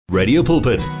Radio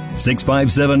Pulpit,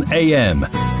 657 AM.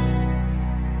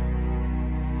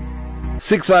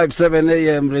 657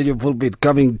 AM Radio Pulpit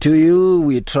coming to you.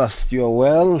 We trust you are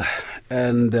well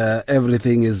and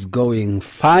everything is going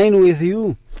fine with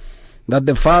you. That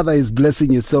the Father is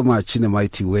blessing you so much in a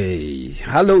mighty way.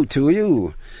 Hello to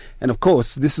you. And of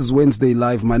course, this is Wednesday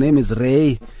Live. My name is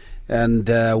Ray. And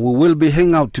we will be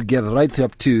hanging out together right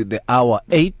up to the hour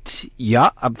 8.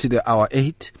 Yeah, up to the hour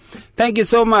 8. Thank you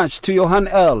so much to Johan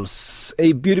Els.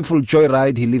 A beautiful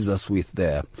joyride he leaves us with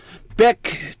there.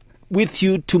 Back with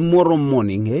you tomorrow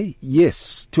morning. Hey?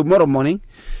 Yes, tomorrow morning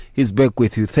he's back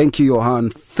with you. Thank you, Johan.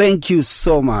 Thank you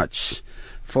so much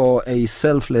for a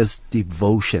selfless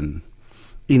devotion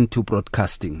into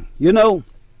broadcasting. You know,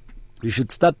 you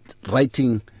should start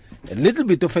writing a little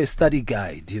bit of a study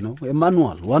guide, you know, a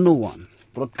manual, 101,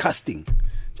 broadcasting.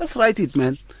 Just write it,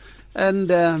 man. And,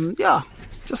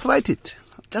 just write it.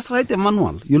 Just write a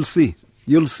manual. You'll see.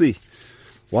 You'll see.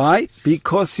 Why?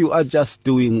 Because you are just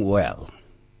doing well.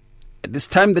 At this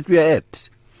time that we are at,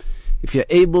 if you're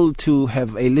able to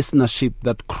have a listenership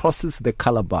that crosses the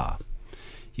color bar,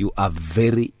 you are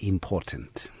very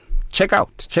important. Check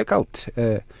out,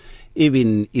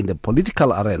 even in the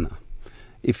political arena.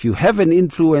 If you have an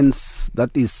influence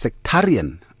that is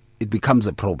sectarian, it becomes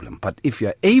a problem. But if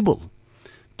you're able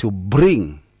to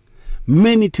bring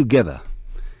many together,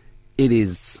 it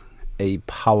is a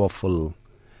powerful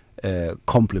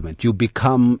complement. You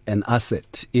become an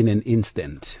asset in an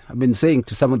instant. I've been saying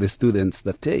to some of the students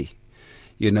that, hey,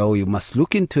 you know, you must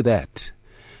look into that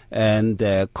and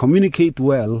communicate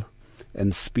well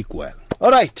and speak well. All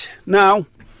right, now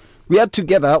we are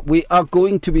together. We are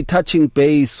going to be touching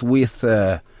base with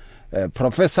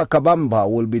Professor Kabamba.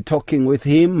 We'll be talking with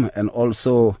him, and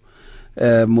also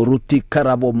Muruti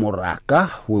Karabo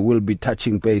Moraka. We will be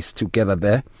touching base together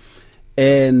there.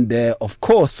 And, of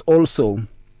course, also,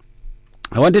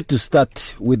 I wanted to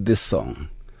start with this song.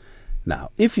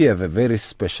 Now, if you have a very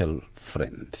special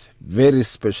friend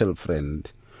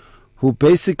who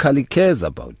basically cares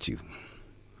about you,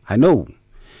 I know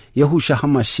Yahushua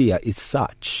HaMashiach is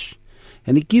such.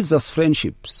 And he gives us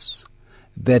friendships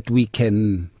that we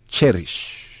can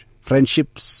cherish,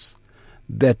 friendships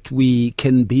that we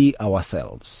can be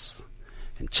ourselves.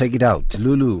 And check it out,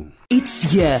 Lulu.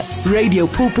 It's here. Radio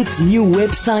Pulpit's new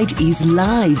website is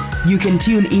live. You can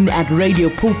tune in at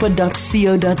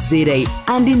radiopulpit.co.za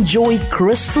and enjoy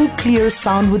crystal clear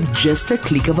sound with just a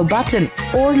click of a button,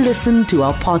 or listen to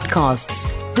our podcasts.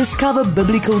 Discover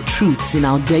biblical truths in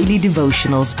our daily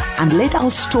devotionals and let our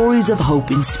stories of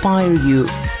hope inspire you.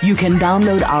 You can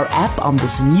download our app on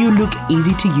this new look,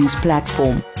 easy-to-use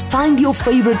platform. Find your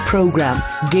favorite program,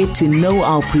 get to know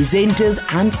our presenters,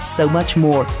 and so much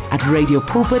more at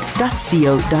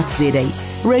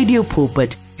radiopulpit.co.za. Radio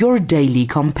Pulpit, your daily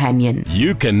companion.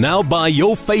 You can now buy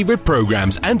your favorite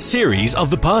programs and series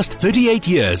of the past 38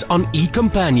 years on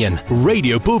eCompanion,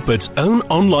 Radio Pulpit's own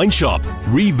online shop.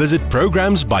 Revisit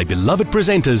programs by beloved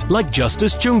presenters like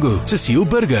Justice Chungu, Cecile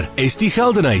Burger, Esti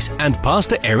Geldenhuys, and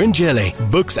Pastor Aaron Jelle.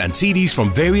 Books and CDs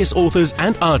from various authors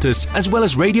and artists, as well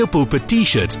as Radio Pulpit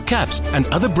t-shirts, caps, and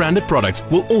other branded products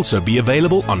will also be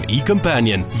available on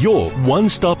eCompanion, your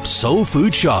one-stop soul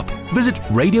food shop. Visit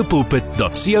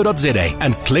radiopulpit.co.za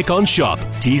and click on shop.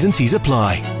 T's and C's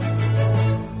apply.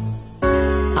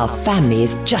 Our family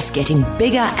is just getting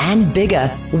bigger and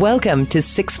bigger. Welcome to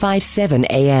 657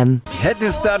 AM. Had to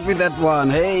start with that one.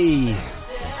 Hey,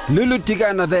 Lulu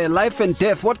Tigana there. Life and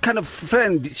death. What kind of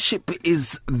friendship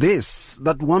is this?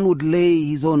 That one would lay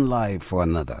his own life for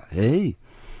another. Hey,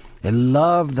 a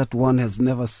love that one has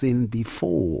never seen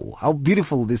before. How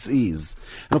beautiful this is.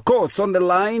 And of course, on the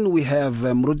line, we have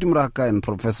Muruti Moraka and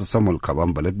Professor Samuel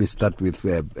Kabamba. Let me start with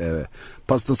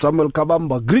Pastor Samuel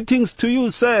Kabamba. Greetings to you,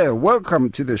 sir.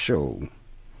 Welcome to the show.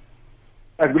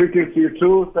 Greetings to you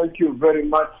too. Thank you very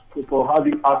much for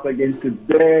having us again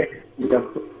today. We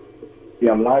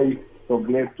are live, so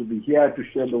glad to be here to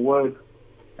share the word.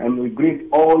 And we greet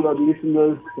all our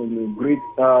listeners, and we greet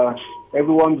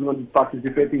everyone who's going to be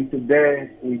participating today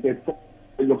with the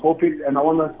pulpit. And I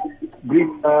want to greet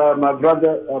my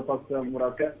brother, Pastor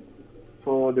Moraka,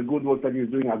 for the good work that he's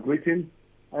doing. I greet him.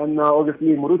 And obviously,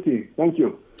 Muruti, thank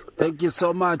you. Thank you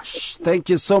so much. Thank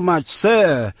you so much,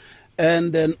 sir.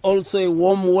 And then also a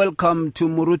warm welcome to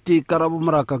Muruti Karabo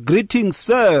Moraka. Greetings,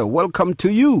 sir. Welcome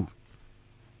to you.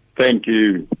 Thank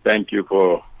you. Thank you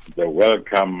for the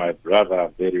welcome, my brother.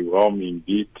 Very warm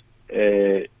indeed.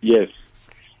 Yes.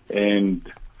 And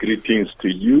greetings to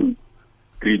you.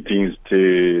 Greetings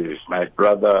to my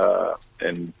brother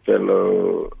and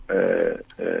fellow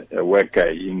worker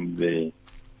in the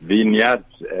vineyard,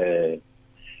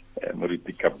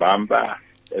 Muruti Kabamba.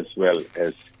 as well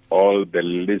as all the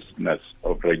listeners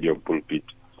of Radio Pulpit.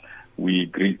 We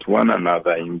greet one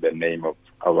another in the name of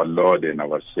our Lord and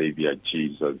our Savior,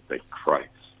 Jesus the Christ.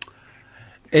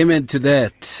 Amen to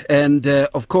that. And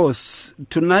of course,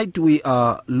 tonight we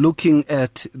are looking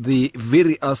at the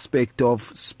very aspect of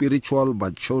spiritual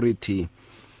maturity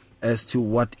as to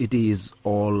what it is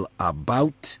all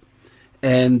about,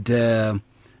 and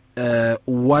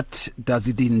what does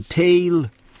it entail.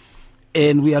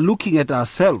 And we are looking at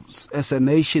ourselves as a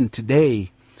nation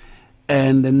today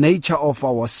and the nature of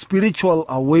our spiritual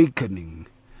awakening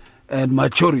and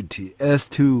maturity as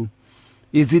to,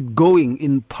 is it going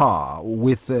in par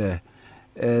with the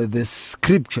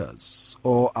scriptures,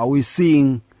 or are we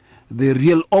seeing the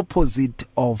real opposite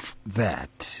of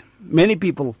that? Many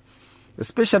people,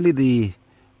 especially the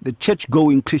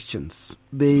church-going Christians,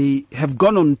 they have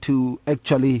gone on to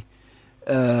actually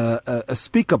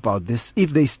speak about this,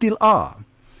 if they still are.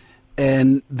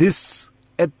 And this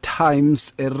at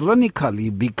times ironically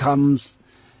becomes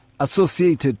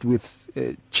associated with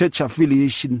church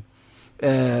affiliation,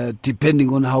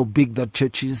 depending on how big that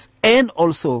church is, and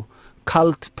also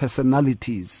cult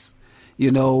personalities.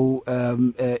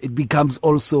 It becomes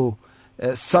also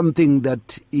something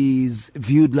that is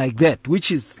viewed like that,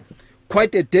 which is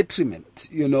quite a detriment,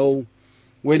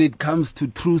 when it comes to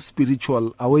true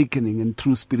spiritual awakening and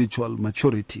true spiritual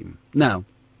maturity. Now,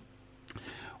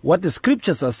 what the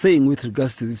scriptures are saying with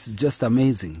regards to this is just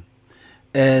amazing.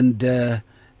 And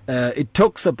it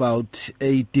talks about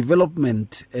a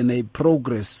development and a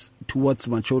progress towards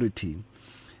maturity,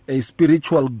 a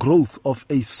spiritual growth of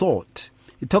a sort.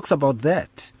 It talks about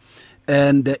that.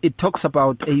 And it talks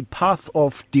about a path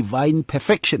of divine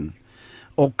perfection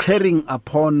occurring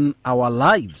upon our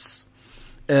lives.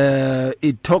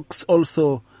 It talks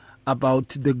also about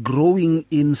the growing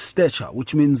in stature,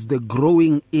 which means the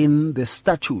growing in the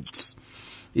statutes.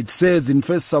 It says in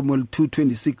 1 Samuel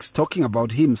 2:26, talking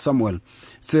about him, Samuel,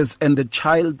 says, and the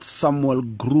child Samuel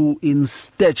grew in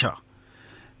stature.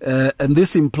 And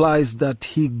this implies that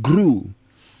he grew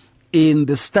in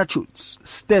the statutes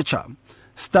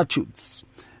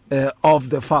of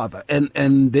the father.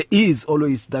 And there is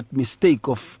always that mistake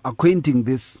of acquainting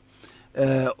this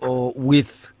or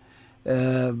with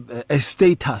a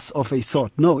status of a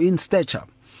sort. No, in stature.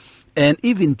 And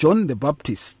even John the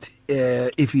Baptist,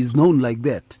 if he's known like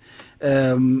that,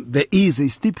 there is a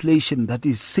stipulation that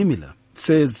is similar. It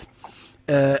says,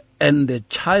 and the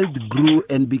child grew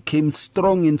and became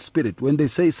strong in spirit. When they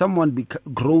say someone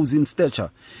grows in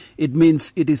stature, it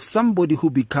means it is somebody who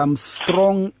becomes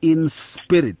strong in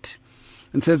spirit.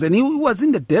 And says, and he was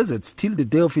in the deserts till the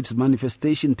day of its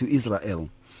manifestation to Israel.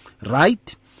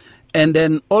 Right? And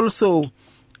then also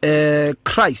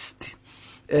Christ,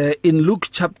 in Luke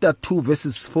chapter 2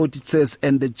 verses 40, it says,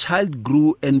 and the child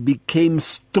grew and became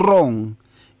strong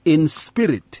in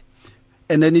spirit.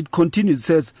 And then it continues, it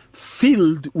says,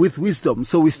 filled with wisdom.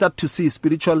 So we start to see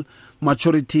spiritual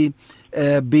maturity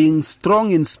being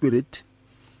strong in spirit,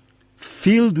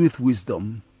 filled with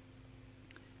wisdom,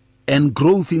 and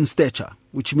growth in stature,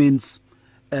 which means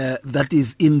that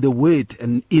is in the word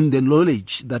and in the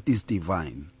knowledge that is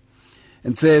divine.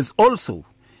 And says also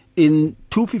in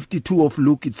 2:52 of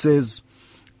Luke, it says,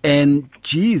 and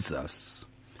Jesus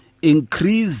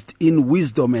increased in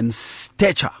wisdom and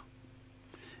stature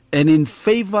and in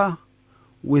favor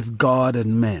with God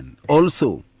and men.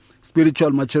 Also,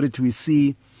 spiritual maturity, we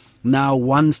see now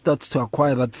one starts to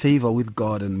acquire that favor with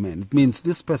God and men. It means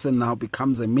this person now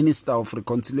becomes a minister of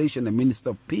reconciliation, a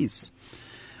minister of peace.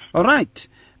 All right.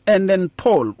 And then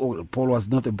Paul was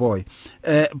not a boy.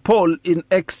 Paul in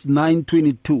Acts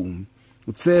 9:22,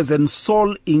 it says, and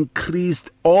Saul increased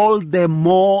all the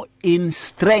more in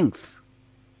strength.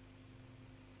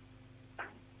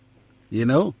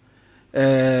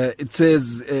 It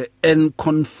says, and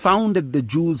confounded the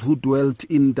Jews who dwelt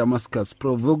in Damascus,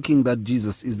 provoking that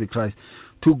Jesus is the Christ,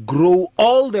 to grow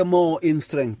all the more in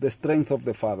strength, the strength of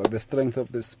the Father, the strength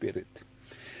of the Spirit.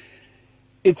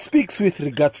 It speaks with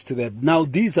regards to that. Now,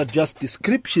 these are just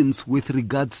descriptions with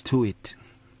regards to it.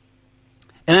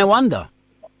 And I wonder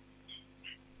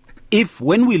if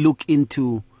when we look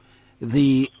into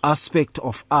the aspect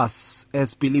of us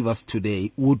as believers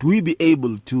today, would we be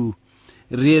able to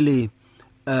really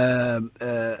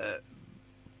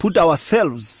put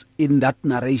ourselves in that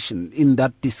narration, in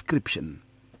that description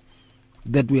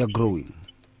that we are growing?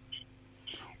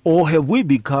 Or have we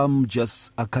become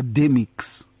just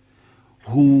academics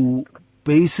who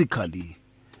basically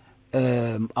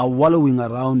are wallowing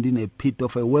around in a pit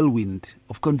of a whirlwind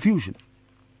of confusion?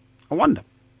 I wonder.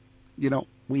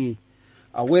 We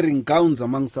are wearing gowns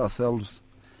amongst ourselves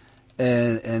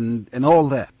and all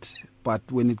that. but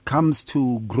when it comes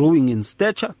to growing in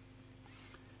stature,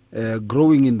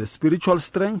 growing in the spiritual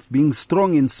strength, being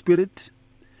strong in spirit,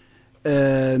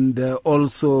 and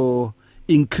also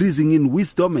increasing in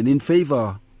wisdom and in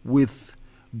favor with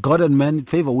God and man, in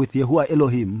favor with Yahuwah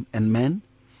Elohim and man,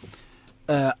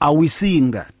 are we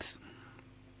seeing that?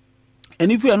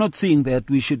 And if we are not seeing that,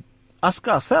 we should ask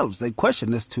ourselves a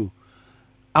question as to,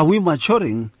 are we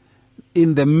maturing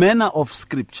in the manner of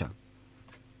Scripture?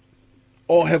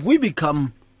 Or have we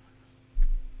become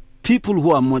people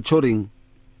who are maturing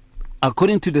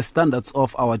according to the standards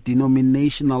of our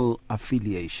denominational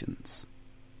affiliations?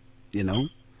 You know,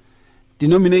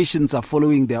 denominations are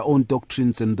following their own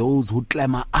doctrines, and those who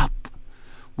clamor up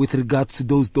with regards to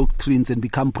those doctrines and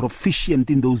become proficient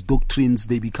in those doctrines,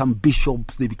 they become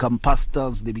bishops, they become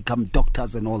pastors, they become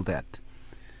doctors and all that.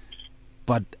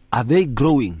 But are they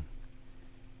growing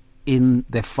in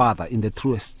the Father in the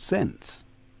truest sense?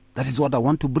 That is what I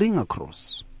want to bring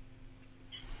across.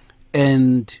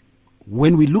 And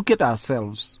when we look at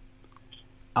ourselves,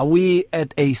 are we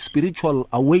at a spiritual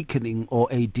awakening or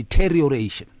a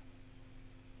deterioration?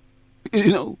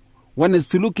 You know, one has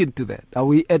to look into that. Are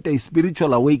we at a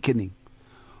spiritual awakening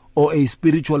or a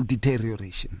spiritual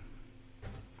deterioration?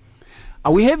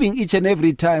 Are we having each and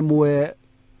every time where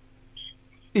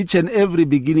each and every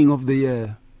beginning of the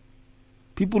year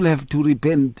people have to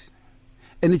repent,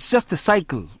 and it's just a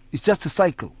cycle? It's just a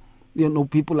cycle. You know,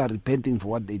 people are repenting for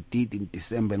what they did in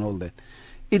December and all that.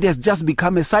 It has just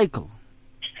become a cycle.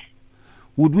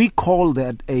 Would we call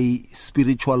that a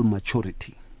spiritual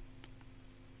maturity?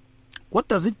 What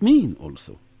does it mean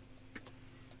also?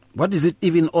 What is it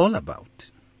even all about?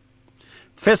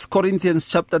 1 Corinthians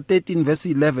chapter 13 verse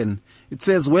 11, it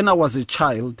says, when I was a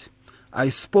child, I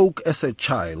spoke as a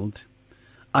child,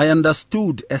 I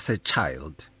understood as a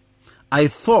child, I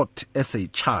thought as a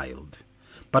child.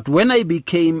 But when I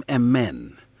became a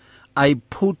man, I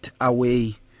put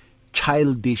away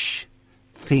childish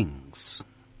things.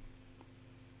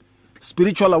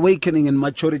 Spiritual awakening and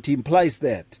maturity implies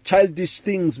that childish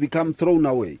things become thrown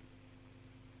away.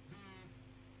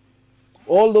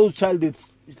 All those childish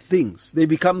things, they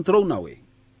become thrown away.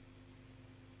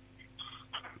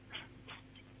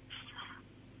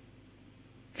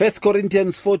 First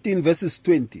Corinthians 14 verses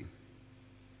 20.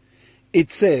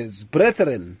 It says,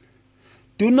 brethren,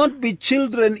 do not be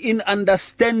children in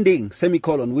understanding,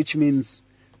 semicolon, which means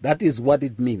that is what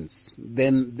it means.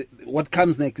 Then what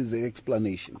comes next is the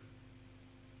explanation.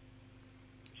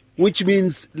 Which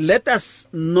means let us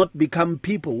not become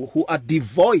people who are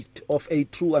devoid of a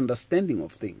true understanding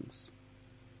of things,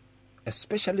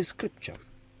 especially Scripture,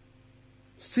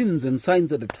 sins and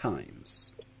signs of the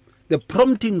times, the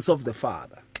promptings of the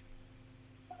Father.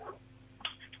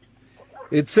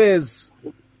 It says,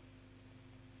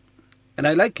 and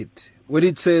I like it, when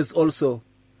it says also,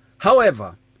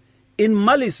 however, in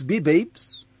malice be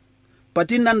babes,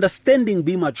 but in understanding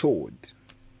be matured.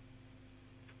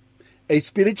 A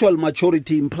spiritual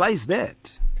maturity implies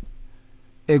that.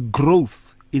 A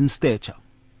growth in stature.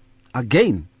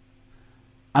 Again,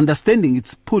 understanding,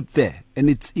 it's put there, and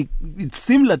it's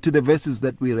similar to the verses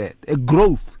that we read. A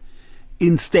growth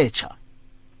in stature,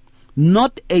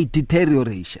 not a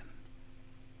deterioration.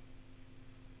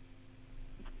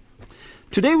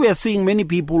 Today we are seeing many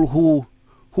people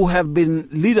who have been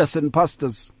leaders and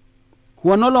pastors who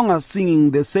are no longer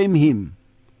singing the same hymn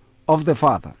of the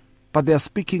Father, but they are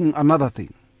speaking another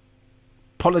thing.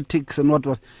 Politics and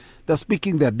what. They're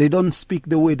speaking that. They don't speak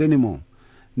the word anymore.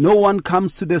 No one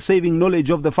comes to the saving knowledge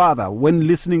of the Father when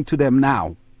listening to them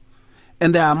now.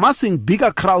 And they are amassing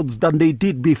bigger crowds than they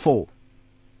did before.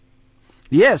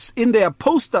 Yes, in their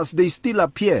posters they still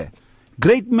appear.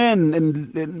 Great men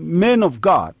and men of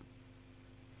God.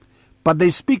 But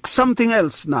they speak something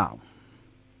else now.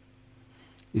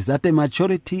 Is that a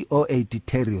maturity or a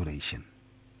deterioration?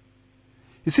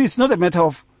 You see, it's not a matter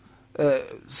of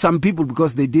some people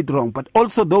because they did wrong, but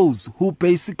also those who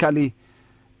basically,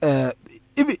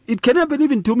 it can happen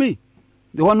even to me,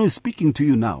 the one who is speaking to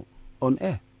you now on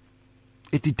air.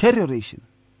 A deterioration.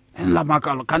 And la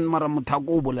makalo kan mara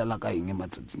mutako bolela ka eng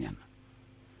matsatsinyana.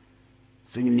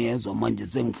 Sengiyezwa manje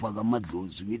sengifaka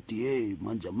amadlozi ngithi hey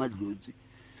manje amadlozi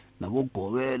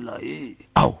nabogobela hey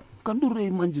aw kanti ure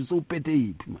manje sowuphethe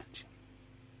yipi manje.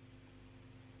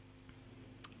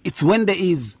 It's when there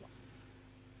is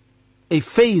a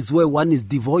phase where one is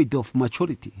devoid of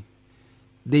maturity,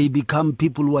 they become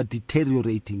people who are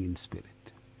deteriorating in spirit.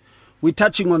 We're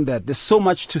touching on that. There's so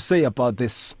much to say about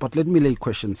this, but let me lay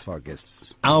questions for our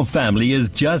guests. Our family is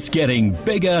just getting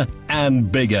bigger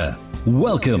and bigger.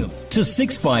 Welcome to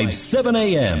 657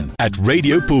 AM. At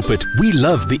Radio Pulpit, we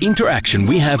love the interaction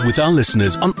we have with our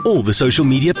listeners on all the social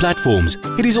media platforms.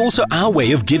 It is also our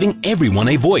way of giving everyone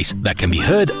a voice that can be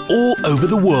heard all over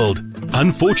the world.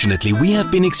 Unfortunately, we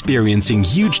have been experiencing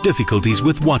huge difficulties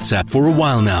with WhatsApp for a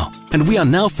while now, and we are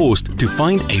now forced to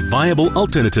find a viable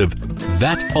alternative.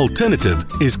 That alternative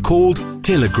is called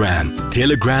Telegram.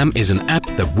 Telegram is an app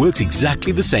that works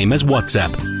exactly the same as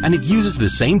WhatsApp, and it uses the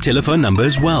same telephone number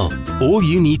as well. All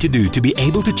you need to do to be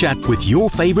able to chat with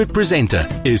your favorite presenter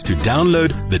is to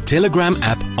download the Telegram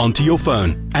app onto your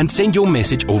phone and send your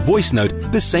message or voice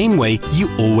note the same way you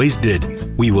always did.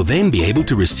 We will then be able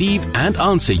to receive and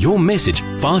answer your message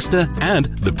faster,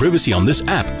 and the privacy on this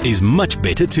app is much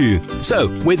better too. So,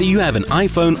 whether you have an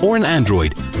iPhone or an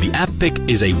Android, the app pic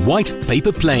is a white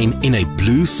paper plane in a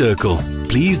blue circle.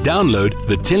 Please download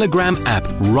the Telegram app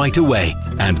right away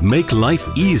and make life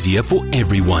easier for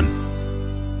everyone.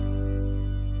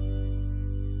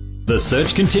 The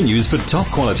search continues for top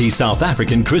quality South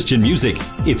African Christian music.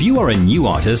 If you are a new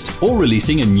artist or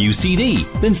releasing a new CD,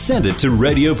 then send it to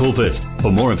Radio Pulpit.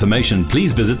 For more information,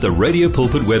 please visit the Radio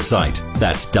Pulpit website.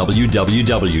 That's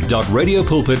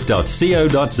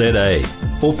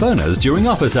www.radiopulpit.co.za. Or phone us during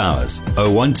office hours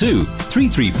 012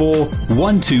 334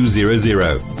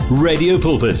 1200. Radio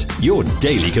Pulpit, your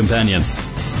daily companion.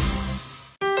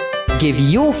 Give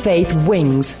your faith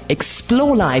wings.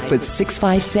 Explore life with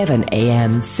 657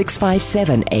 AM.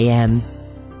 657 AM.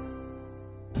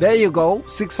 There you go,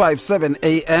 657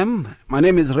 AM. My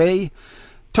name is Ray,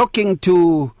 talking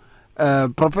to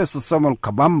Professor Samuel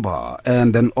Kabamba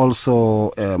and then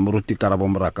also Mruti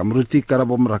Karabomraka. Mruti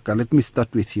Karabomraka, let me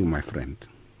start with you, my friend.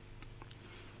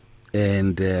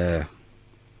 And,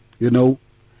 you know,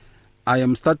 I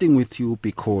am starting with you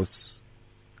because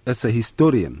as a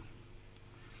historian,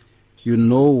 you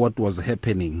know what was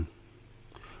happening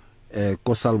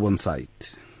Selborne side.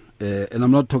 And I'm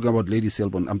not talking about Lady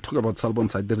Selborne, I'm talking about Selborne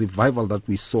side, the revival that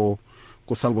we saw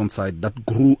Selborne side that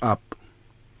grew up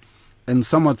and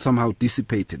somehow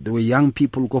dissipated. There were young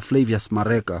people, Flavius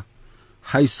Mareka,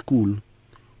 high school,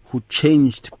 who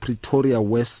changed Pretoria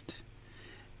West,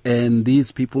 and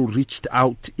these people reached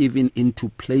out even into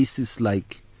places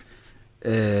like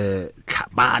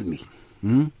Kabani,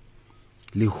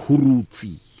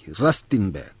 Lehurutsi,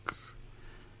 Rustenburg.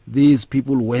 These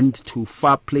people went to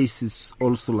far places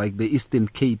also like the Eastern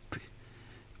Cape,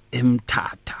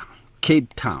 Mthatha,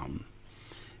 Cape Town.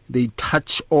 They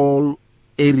touch all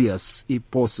areas if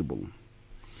possible.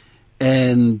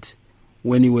 And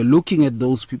when you were looking at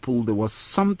those people, there was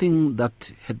something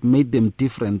that had made them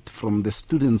different from the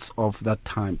students of that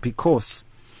time, because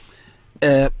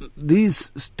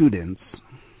these students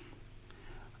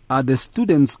are the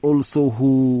students also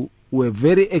who were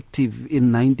very active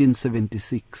in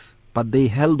 1976, but they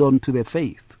held on to their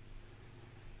faith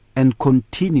and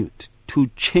continued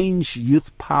to change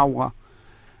youth power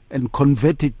and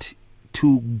convert it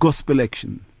to gospel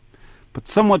action. But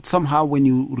somehow, when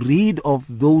you read of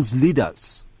those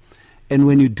leaders and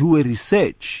when you do a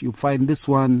research, you find this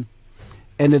one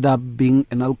ended up being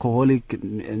an alcoholic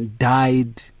and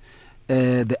died.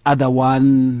 The other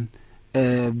one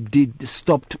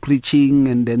stopped preaching,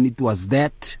 and then it was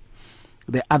that.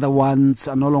 The other ones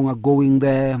are no longer going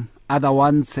there. Other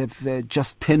ones have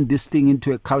just turned this thing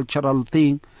into a cultural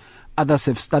thing. Others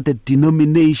have started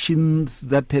denominations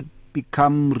that had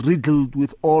become riddled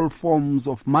with all forms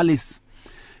of malice,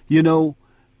 you know,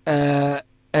 and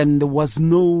there was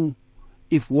no,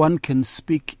 if one can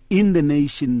speak in the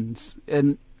nations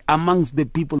and amongst the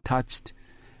people touched,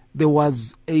 there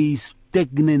was a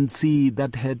stagnancy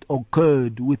that had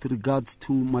occurred with regards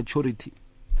to maturity.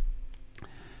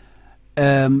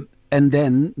 And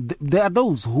then there are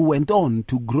those who went on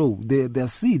to grow. There are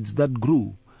seeds that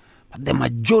grew. But the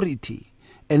majority,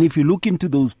 and if you look into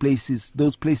those places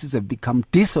have become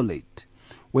desolate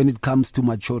when it comes to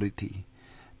maturity.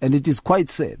 And it is quite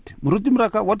sad. Mruti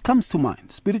Mraka, what comes to mind?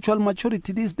 Spiritual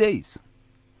maturity these days.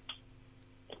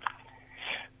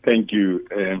 Thank you.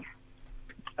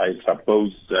 I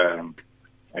suppose,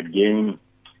 again,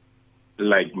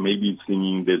 like maybe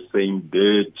singing the same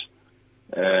dirge,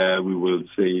 we will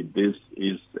say this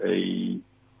is a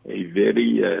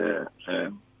very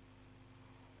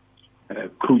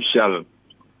crucial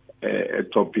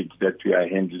topic that we are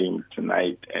handling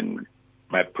tonight, and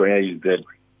my prayer is that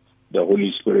the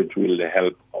Holy Spirit will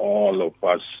help all of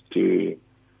us to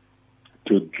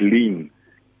glean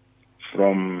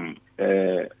from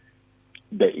the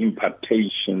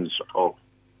impartations of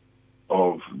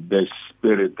the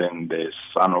Spirit and the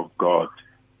Son of God,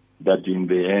 that in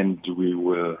the end we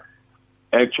will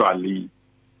actually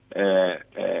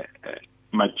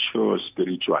mature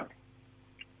spiritually.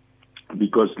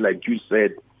 Because like you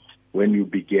said when you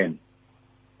began,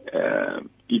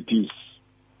 it is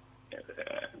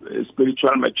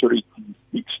spiritual maturity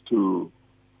speaks to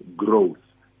growth,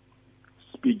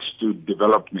 speaks to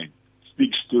development,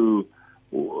 speaks to,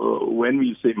 when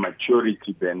we say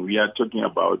maturity, then we are talking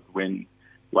about when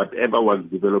whatever was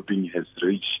developing has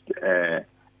reached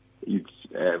its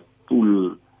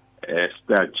full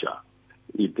stature.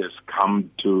 It has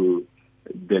come to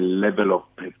the level of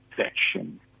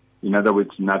perfection. In other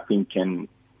words, nothing can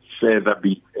further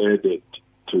be added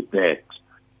to that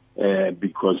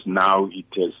because now it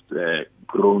has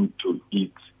grown to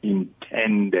its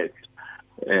intended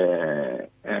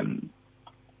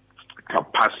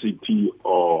capacity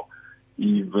or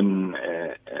even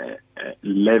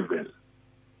level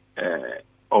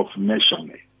of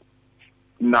measurement.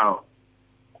 Now,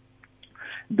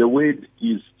 the word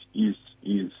is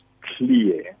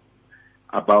clear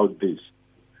about this,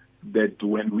 that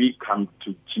when we come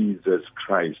to Jesus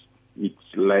Christ,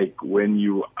 it's like when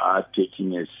you are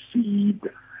taking a seed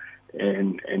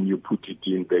and you put it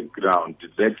in the ground.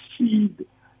 That seed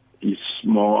is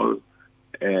small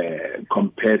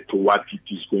compared to what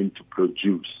it is going to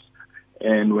produce.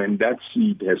 And when that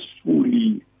seed has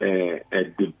fully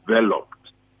developed,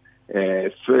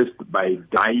 first by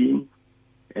dying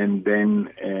and then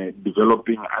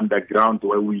developing underground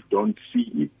where we don't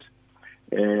see it,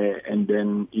 and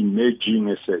then emerging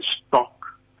as a stalk,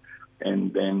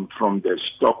 and then from the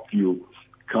stalk you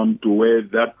come to where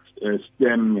that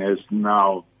stem has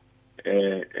now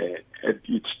at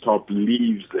its top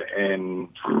leaves and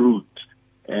fruit,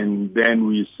 and then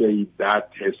we say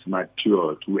that has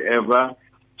matured. Whoever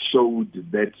sowed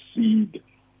that seed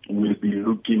will be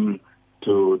looking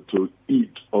to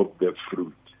eat of the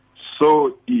fruit.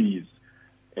 So is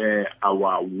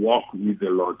our walk with the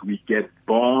Lord. We get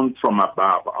born from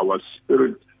above. Our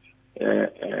spirits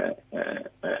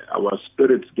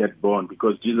get born,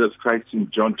 because Jesus Christ in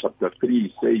John chapter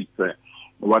 3 says,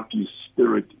 what is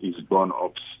spirit is born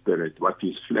of spirit. What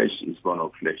is flesh is born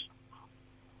of flesh.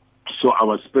 So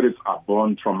our spirits are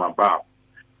born from above.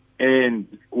 And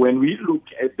when we look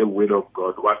at the Word of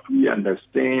God, what we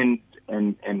understand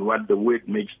and what the Word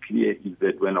makes clear is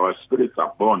that when our spirits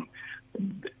are born,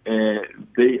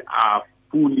 they are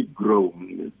fully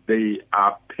grown, they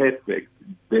are perfect,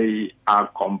 they are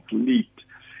complete.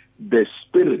 The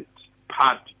spirit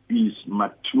part is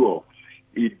mature.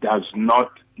 It does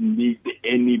not need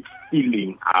any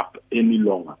filling up any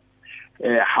longer.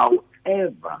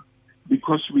 However,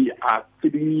 because we are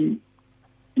three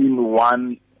in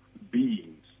one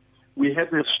beings, we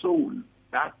have a soul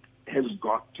that has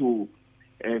got to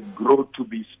grow to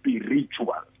be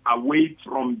spiritual, away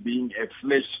from being a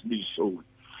fleshly soul.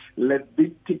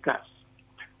 Leviticus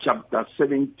chapter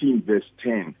 17, verse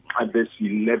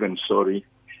 11,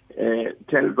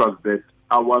 tells us that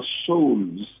our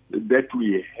souls that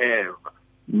we have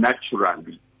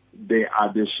naturally, they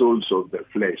are the souls of the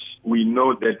flesh. We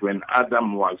know that when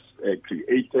Adam was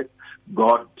created,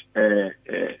 God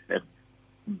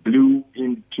blew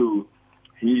into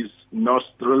his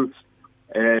nostrils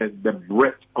the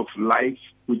breath of life,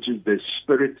 which is the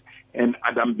spirit, and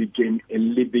Adam became a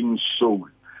living soul.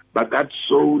 But that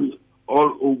soul,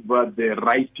 all over the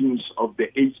writings of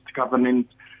the Eighth Covenant,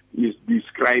 is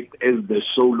described as the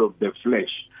soul of the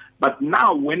flesh. But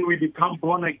now, when we become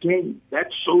born again, that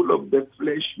soul of the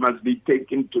flesh must be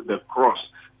taken to the cross,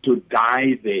 to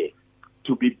die there,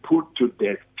 to be put to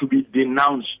death, to be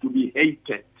denounced, to be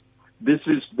hated. This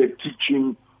is the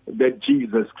teaching that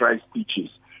Jesus Christ teaches,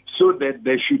 so that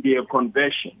there should be a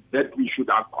conversion, that we should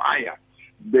acquire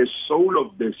the soul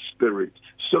of the spirit,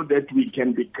 so that we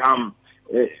can become,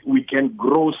 we can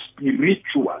grow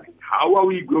spiritually. How are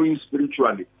we growing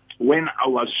spiritually? When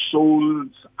our souls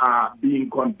are being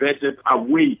converted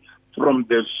away from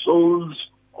the souls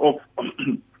of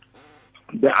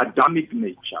the Adamic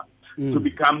nature to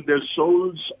become the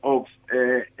souls of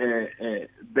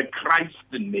the Christ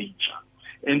nature.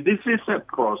 And this is a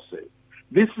process.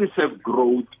 This is a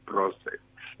growth process.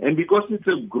 And because it's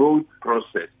a growth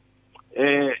process,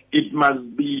 it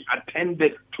must be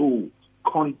attended to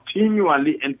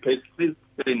continually and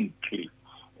persistently.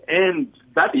 And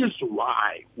that is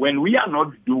why when we are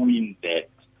not doing that,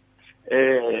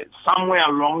 somewhere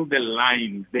along the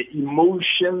line, the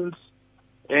emotions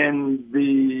and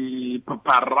the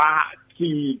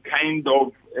paparazzi kind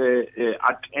of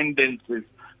attendances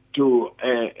to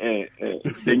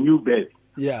the new birth,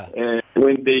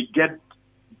 when they get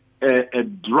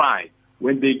dry,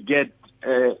 when they get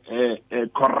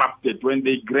corrupted, when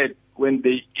they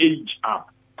age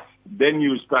up, then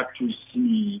you start to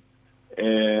see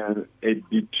a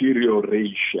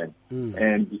deterioration.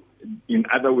 And in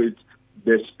other words,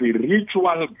 the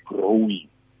spiritual growing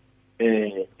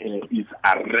is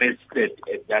arrested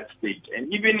at that stage.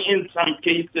 And even in some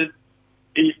cases,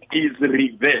 it is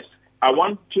reversed. I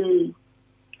want to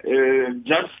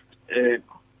just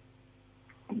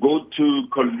go to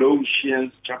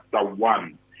Colossians chapter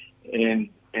 1. And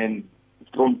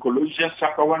from Colossians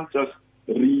chapter 1, just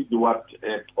read what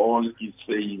Paul is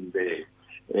saying there,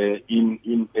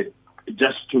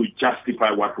 just to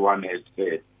justify what one has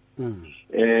said.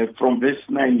 From verse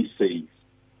 9 he says,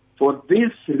 "For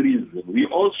this reason, we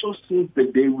also, since the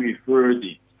day we heard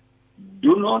it,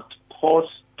 do not pause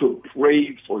to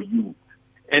pray for you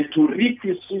and to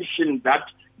requisition that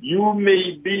you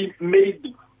may be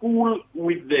made full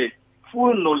with the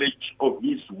full knowledge of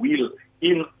his will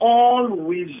in all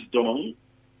wisdom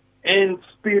and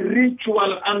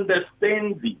spiritual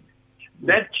understanding,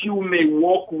 that you may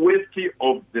walk worthy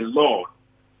of the Lord,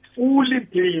 fully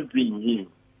pleasing him,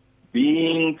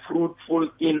 being fruitful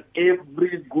in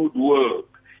every good work,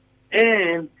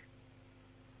 and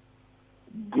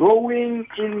growing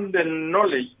in the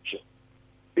knowledge,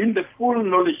 in the full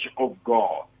knowledge of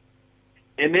God,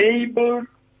 enabled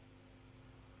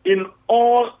in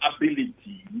all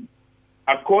ability,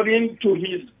 according to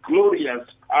his glorious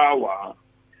power,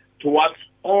 towards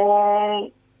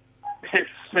all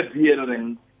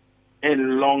perseverance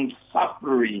and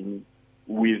long-suffering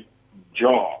with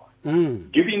joy,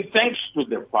 giving thanks to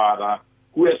the Father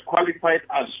who has qualified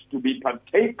us to be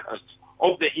partakers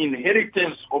of the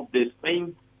inheritance of the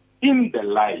saints in the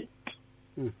light.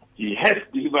 He has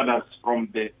delivered us from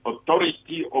the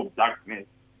authority of darkness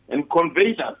and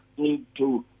conveyed us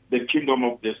into the kingdom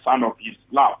of the Son of his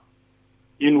love,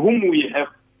 in whom we have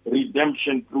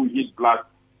redemption through his blood,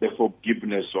 the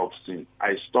forgiveness of sins."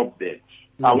 I stop there.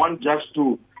 I want just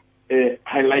to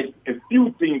highlight a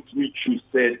few things which you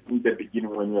said in the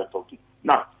beginning when you were talking.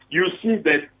 Now, you see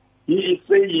that he is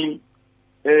saying,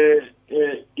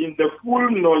 in the full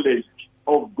knowledge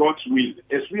of God's will,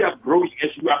 as we are growing,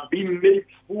 as we are being made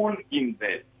full in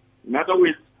that, in other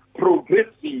words,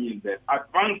 progressing in that,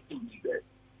 advancing in that,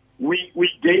 we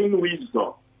gain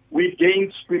wisdom, we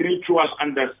gain spiritual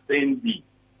understanding,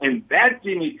 and that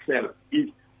in itself is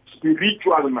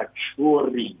spiritual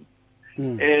maturing,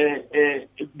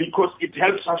 because it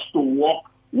helps us to walk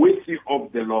worthy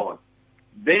of the Lord.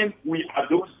 Then we are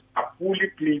those who are fully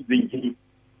pleasing him.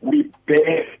 We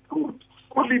bear fruit,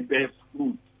 fully bear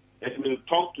fruit, and we'll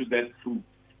talk to that fruit.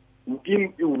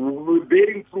 We're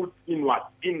bearing fruit in what?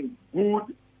 In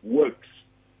good works.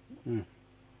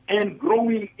 And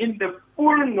growing in the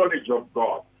full knowledge of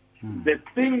God. The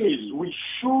thing is, we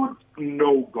should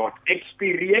know God,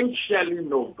 experientially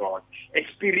know God,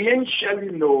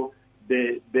 experientially know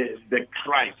the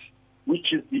Christ,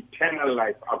 which is eternal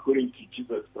life, according to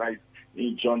Jesus Christ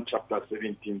in John chapter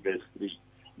 17, verse 3.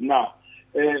 Now,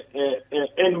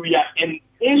 and we are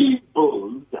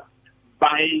enabled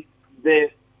by the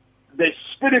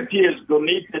Spirit he has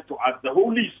donated to us, the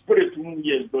Holy Spirit whom he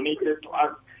has donated to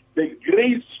us, the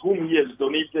grace whom he has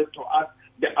donated to us,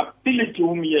 the ability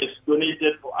whom he has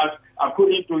donated to us,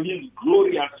 according to his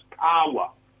glorious power,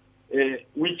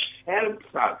 which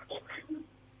helps us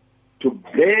to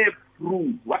bear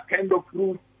fruit. What kind of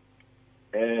fruit?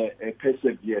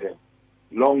 Perseverance,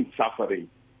 long-suffering,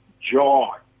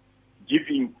 joy,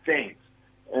 giving thanks,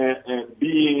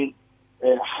 being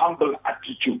a humble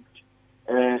attitude,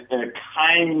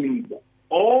 kind.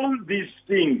 All these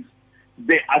things,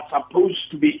 they are supposed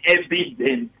to be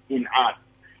evident in us.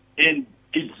 And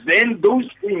it's then those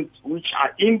things which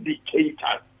are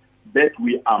indicators that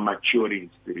we are maturing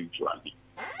spiritually.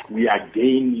 We are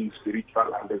gaining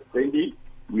spiritual understanding.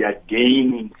 We are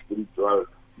gaining spiritual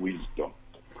wisdom.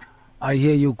 I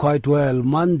hear you quite well.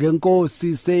 Mandla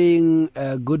Nkosi saying,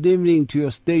 good evening to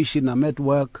your station. I'm at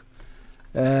work.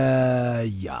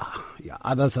 Yeah.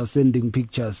 Others are sending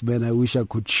pictures, man. I wish I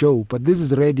could show. But this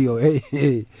is radio.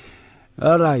 Hey.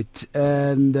 All right.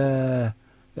 And,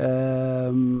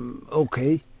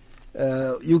 okay.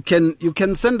 You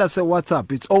can send us a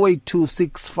WhatsApp. It's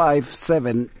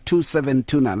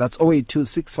 0826572729. That's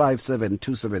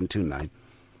 0826572729.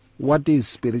 What is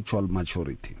spiritual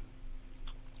maturity?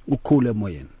 Ukhule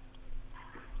moyeni.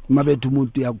 Mabethu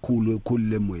umuntu yakhulu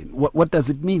ekhulile moyeni. What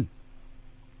does it mean?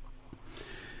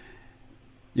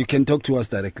 You can talk to us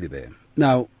directly there.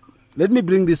 Now, let me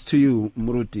bring this to you,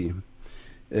 Muruti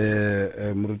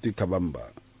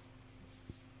Kabamba.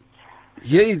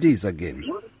 Here it is again.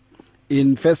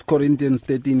 In 1 Corinthians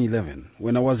 13:11,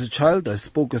 when I was a child, I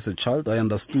spoke as a child, I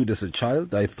understood as a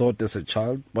child, I thought as a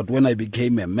child, but when I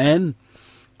became a man,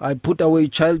 I put away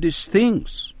childish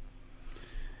things.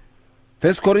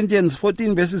 1 Corinthians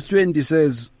 14 verses 20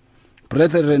 says,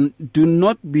 "Brethren, do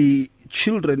not be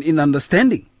children in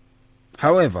understanding.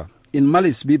 However, in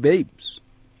malice be babes,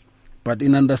 but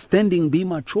in understanding be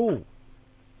mature."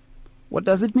 What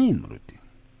does it mean, Ruti?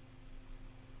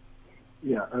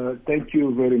 Yeah, thank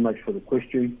you very much for the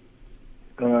question.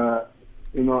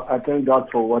 I thank God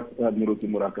for what Muruti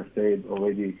Muraka said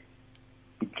already.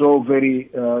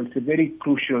 It's a very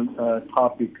crucial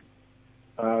topic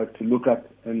to look at,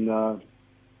 and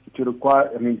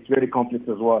it's very complex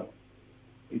as well.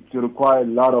 It requires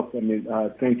a lot of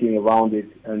thinking around it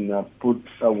and put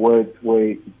words where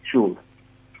it should.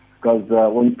 Because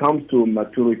when it comes to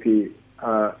maturity,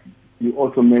 you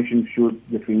also mentioned few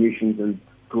definitions and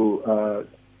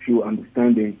few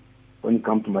understanding when it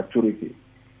comes to maturity.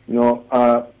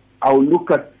 I'll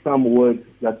look at some words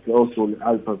that also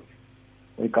help us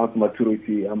when it comes to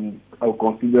maturity. I'll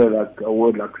consider like a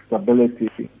word like stability.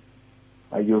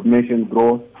 You've mentioned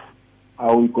growth.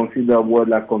 I will consider a word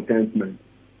like contentment.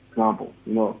 Example,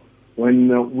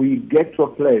 when we get to a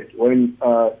place, when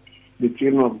the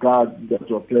children of God get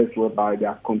to a place whereby they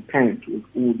are content with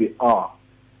who they are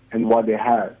and what they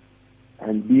have,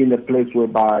 and be in a place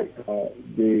whereby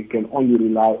they can only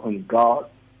rely on God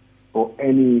for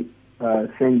any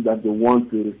thing that they want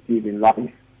to receive in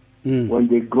life. When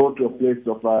they grow to a place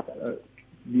of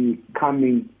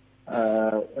becoming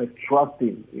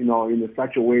trusting, in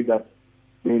such a way that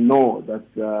they know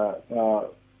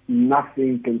that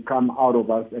nothing can come out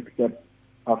of us except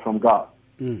from God.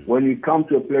 When we come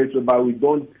to a place whereby we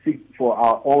don't seek for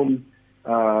our own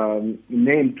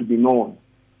name to be known,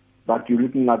 but you're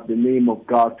looking at the name of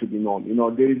God to be known.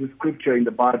 There is a scripture in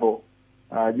the Bible,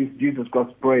 this Jesus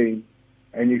was praying,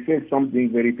 and he said something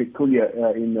very peculiar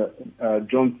in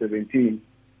John 17.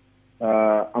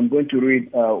 I'm going to read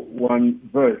one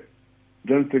verse.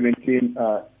 John 17,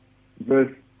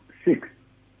 verse 6.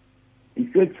 He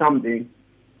said something,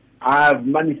 "I have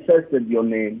manifested your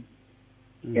name,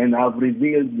 and I have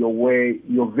revealed your way,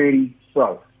 your very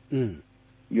self,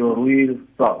 your real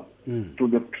self, to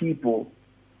the people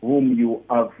whom you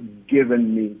have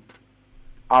given me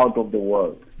out of the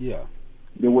world. Yeah.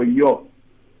 They were yours,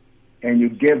 and you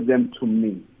gave them to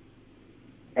me.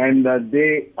 And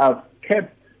they have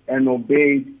kept and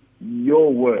obeyed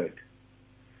your word.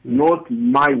 Not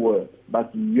my word,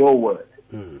 but your word."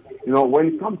 When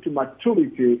it comes to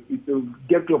maturity, it will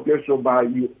get to a place whereby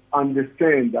you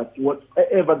understand that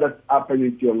whatever that's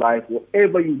happening to your life,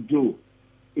 whatever you do,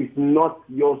 is not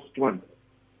your strength.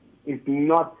 It's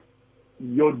not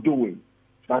your doing,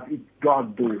 but it's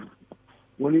God doing.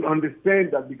 When you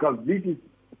understand that, because this is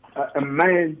a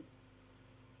man,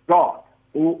 God,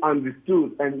 who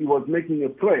understood, and he was making a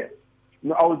prayer.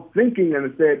 I was thinking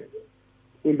and I said,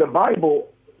 in the Bible,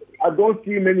 I don't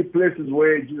see many places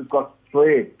where Jesus got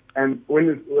prayed. And when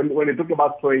they talk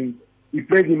about praying, he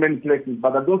prayed in many places,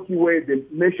 but I don't see where they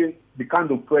mention the kind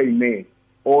of prayer he made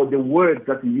or the words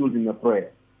that he used in the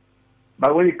prayer.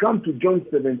 But when it comes to John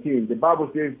 17, the Bible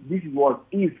says this was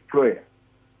his prayer.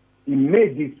 He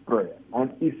made this prayer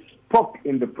and he spoke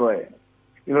in the prayer.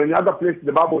 In other places,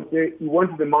 the Bible says he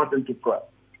went to the mountain to pray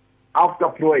after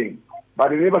praying,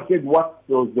 but he never said what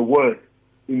was the word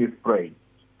in his praying.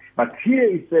 But here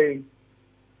he's saying,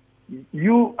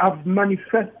 you have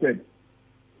manifested,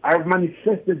 I have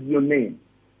manifested your name,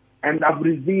 and I've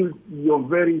revealed your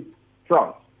very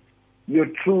self, your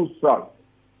true self.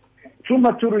 True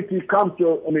maturity comes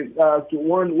to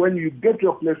one when you get to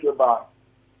a place whereby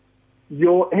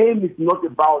your aim is not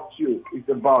about you, it's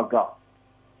about God.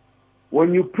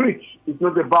 When you preach, it's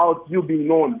not about you being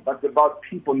known, but about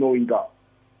people knowing God.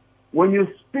 When you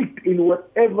speak in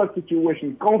whatever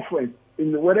situation, conference,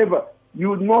 in whatever,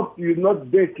 you're not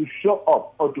there to show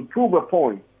up or to prove a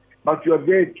point, but you are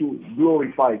there to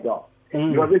glorify God.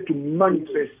 You are there to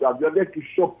manifest God. You are there to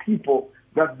show people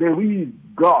that there is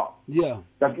God. Yeah.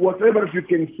 That whatever you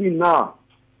can see now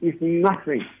is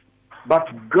nothing, but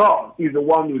God is the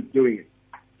one who's doing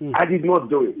it. I did not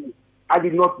do it. I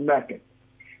did not make it.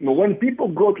 When people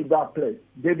go to that place,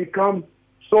 they become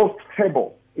so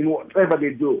stable in whatever they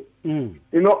do.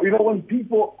 When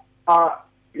people are,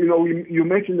 you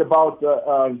mentioned about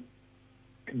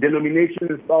denomination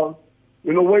and stuff.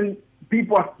 When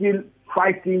people are still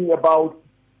fighting about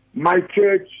my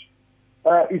church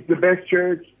is the best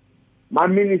church, my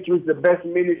ministry is the best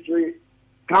ministry,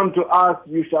 come to us,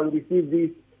 you shall receive this.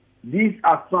 These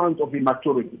are signs of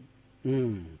immaturity.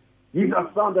 These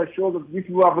are signs that show that these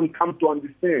people haven't come to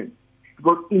understand.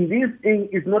 Because in this thing,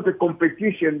 it's not a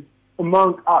competition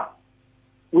among us.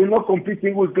 We're not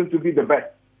competing who's going to be the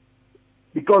best.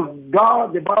 Because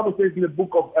God, the Bible says in the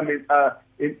book of,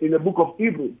 in the book of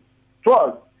Hebrews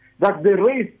 12, that the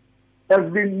race has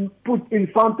been put in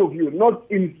front of you, not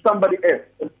in somebody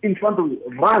else, in front of you.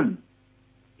 Run.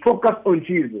 Focus on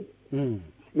Jesus.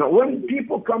 Now, when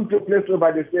people come to a place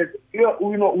where they say,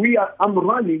 I'm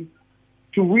running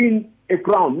to win a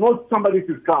crown, not somebody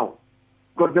else's crown.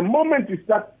 Because the moment you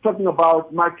start talking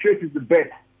about my church is the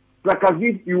best, it's like as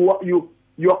if you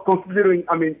are considering,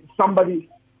 somebody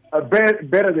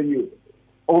better than you.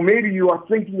 Or maybe you are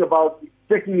thinking about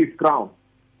taking his crown.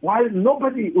 While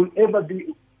nobody will ever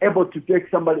be able to take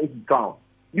somebody else's crown.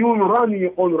 You will run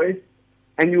your own race,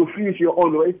 and you will finish your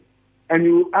own race, and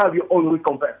you will have your own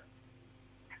recompense.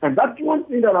 And that's one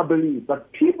thing that I believe,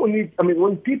 that people need,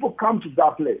 when people come to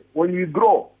that place, when we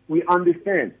grow, we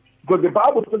understand. Because the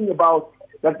Bible is talking about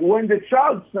that when the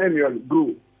child Samuel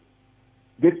grew,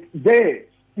 he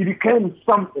became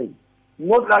something.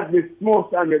 Not like the small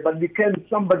Samuel, but became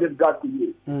somebody that God could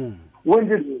use. When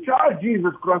the child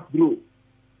Jesus Christ grew,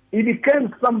 he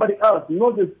became somebody else.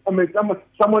 Not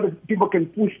someone that people can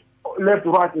push left,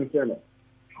 right, and center.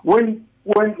 When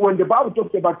the Bible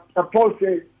talks about, Paul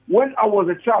says, when I was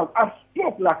a child, I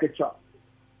spoke like a child.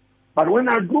 But when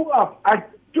I grew up, I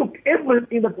took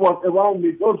everything that was around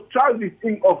me, those childish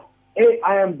things of, hey,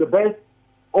 I am the best,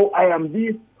 or I am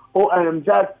this, or I am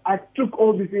that. I took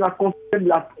all these things, I considered them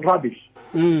like rubbish.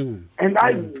 And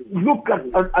I look at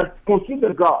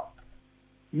consider God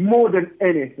more than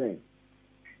anything.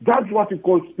 That's what we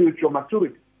call spiritual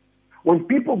maturity. When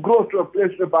people grow to a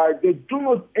place whereby they do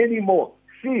not anymore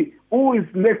see who is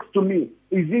next to me.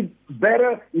 Is it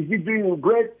better? Is he doing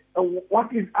great?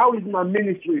 How is my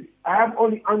ministry? I have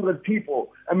only 100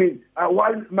 people.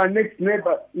 While my next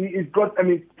neighbor is got,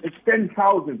 it's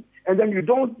 10,000. And then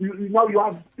now you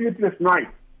have sleepless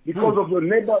nights because of your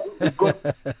neighbor who's got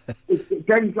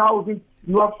 10,000.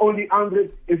 You have only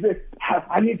 100.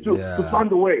 I need to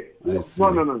find a way. No.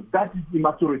 That is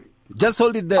immaturity. Just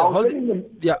hold it there. Hold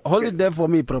it there for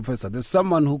me, Professor. There's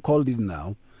someone who called in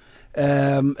now.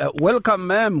 Welcome,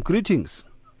 ma'am. Greetings.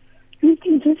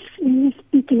 Greetings. This is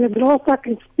speaking. But also I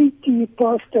can speak to you,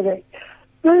 Pastor.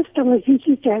 First, I was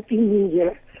wishing you Happy New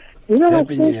Year. I want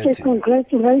to say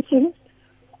congratulations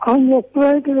on your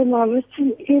program. I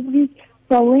listen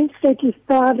from Wednesday to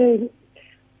Friday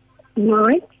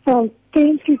night from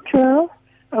 10 to 12.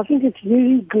 I think it's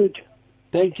very good.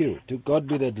 Thank you. To God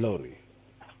be the glory.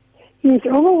 Yes,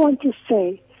 all I want to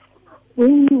say,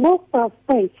 when you walk by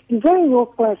faith, you don't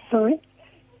walk by sight,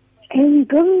 and you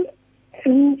go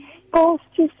and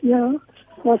pastors now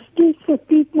must teach the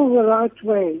people the right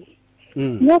way.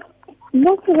 Not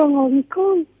the wrong way.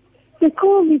 They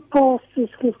can't be pastors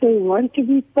because they want to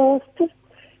be pastors.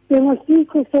 They must be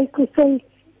because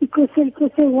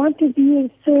they want to be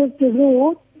and serve the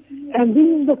Lord and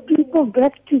bring the people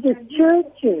back to the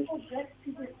churches.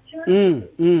 And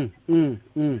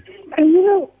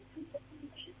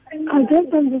I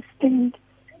don't understand.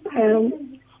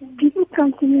 People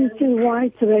come to me and say, why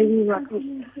it's raining like this?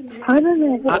 I don't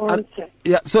know the answer.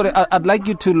 Sorry, I'd like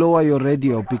you to lower your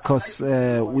radio because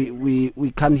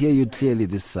we can't hear you clearly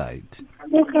this side.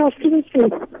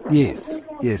 Yes,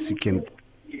 you can.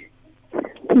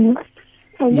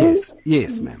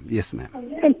 Yes, ma'am.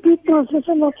 And people are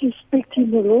also not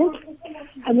respecting the Lord.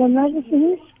 And another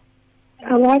thing is,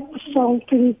 I like the Psalm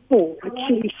 24.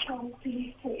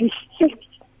 It says,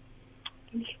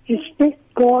 respect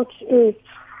God's earth.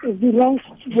 It belongs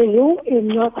to the Lord and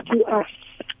not to us.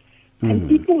 And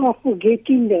people are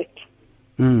forgetting that.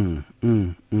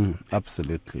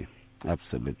 Absolutely.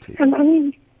 And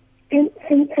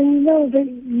that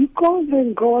you can't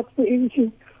blame God for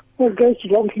anything what goes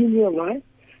wrong in your life.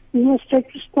 You must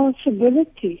take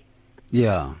responsibility.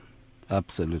 Yeah,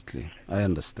 absolutely. I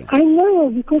understand. I know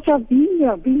because I've been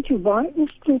there. I've been to Bible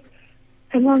school,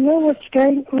 and I know what's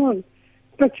going on.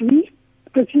 But we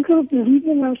got to believe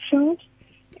in ourselves,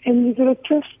 and we got to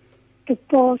trust the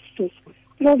pastors.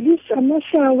 But at least I must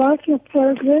say I like your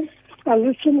program. I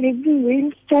listen every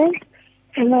Wednesday,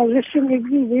 and I listen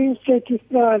every Wednesday to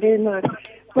Friday night.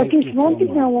 But there's one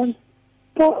thing I want.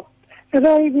 There's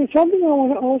something I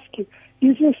want to ask you.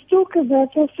 You just talk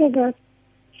about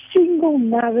single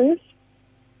mothers,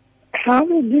 how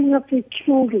they bring up their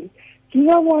children. Do you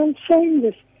know why I'm saying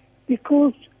this?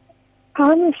 Because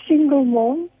I'm a single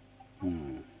mom,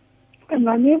 and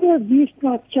I never abused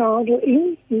my child or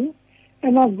anything,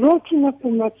 and I brought him up,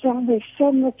 and my child has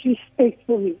so much respect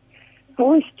for me. I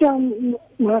always tell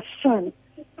my son,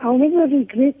 I'll never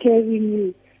regret having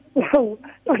you. Well,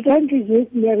 I don't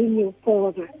regret marrying your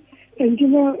father. And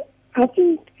I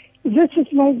think this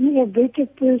has made me a better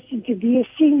person to be a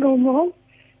single mom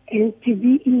and to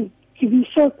be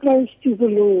so close to the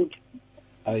Lord.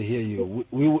 I hear you.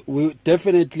 We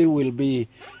definitely will be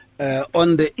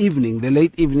on the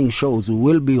late evening shows, we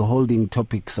will be holding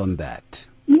topics on that.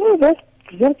 Yeah,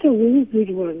 that's a really good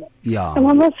one. Yeah. And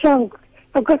I must say,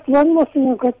 I've got one more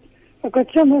thing. I've got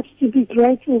so much to be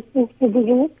grateful for the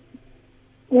Lord.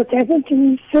 What happened to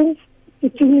me since the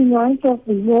 29th of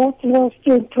March last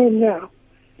year until now.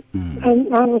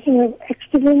 And I was in an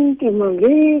accident in my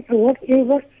leg or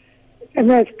whatever,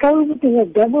 and I had COVID and a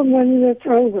double money that's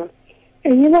over.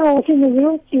 And I was in the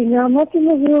wheelchair. Now I'm not in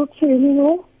the wheelchair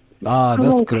anymore.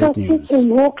 That's great news. I'm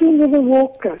walking with a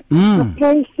walker. I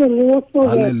praise the Lord for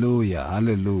Hallelujah,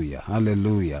 hallelujah,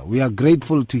 hallelujah. We are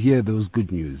grateful to hear those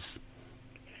good news.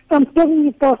 I'm telling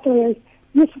you, Pastor,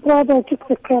 this Friday I took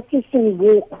the crutches and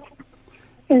walked.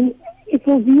 And it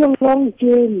will be a long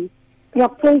journey. But I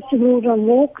praise the Lord, I'm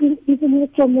walking, even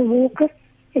if I'm a walker,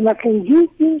 and I can do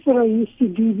things that I used to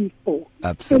do before.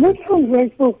 Absolutely. So that's what I'm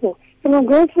grateful for. And I'm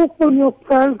grateful for your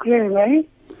program, eh?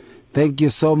 Thank you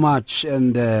so much,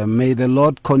 and may the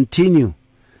Lord continue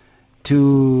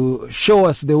to show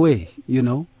us the way,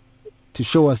 to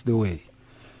show us the way.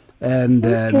 And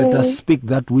let us speak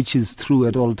that which is true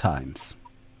at all times.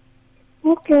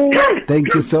 Okay.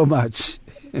 Thank you so much.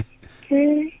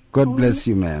 Okay. God bless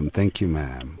you, ma'am. Thank you,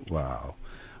 ma'am. Wow.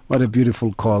 What a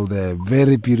beautiful call there.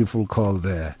 Very beautiful call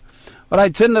there. All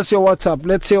right, send us your WhatsApp.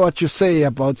 Let's hear what you say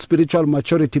about spiritual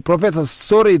maturity. Professor,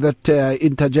 sorry that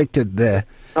interjected there.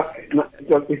 No,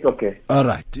 it's okay. All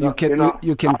right, you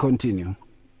can continue.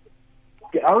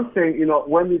 I was saying,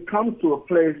 when it comes to a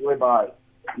place whereby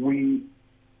we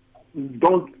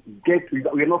don't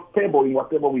we're not stable in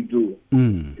whatever we do,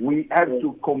 we have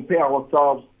to compare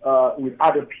ourselves with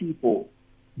other people.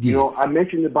 Yes. I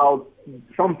mentioned about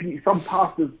some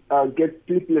pastors get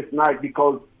sleepless night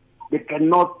because they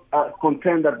cannot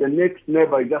contend that the next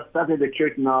neighbor just started the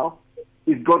church now.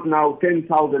 It's got now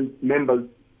 10,000 members,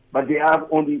 but they have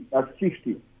only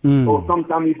 50. Or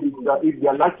sometimes if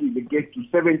they're lucky, they get to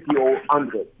 70 or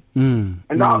 100. And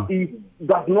now he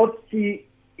does not see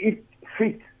it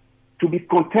fit to be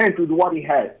content with what he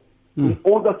has in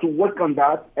order to work on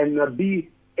that and be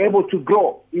able to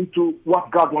grow into what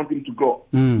God wants him to grow.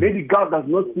 Maybe God does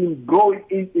not see him growing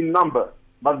in number,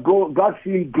 but God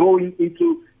sees him growing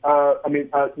into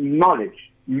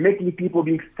knowledge, making people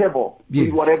being stable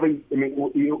in whatever he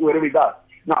does.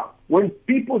 Now, when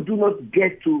people do not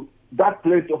get to that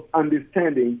place of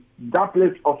understanding, that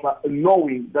place of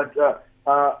knowing that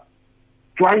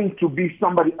trying to be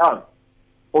somebody else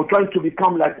or trying to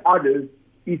become like others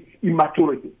is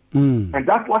immaturity. And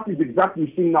that's what is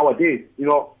exactly seen nowadays.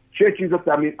 Churches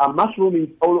are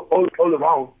mushrooming all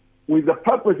around with the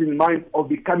purpose in mind of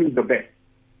becoming the best.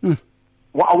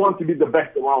 Well, I want to be the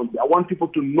best around me. I want people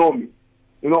to know me.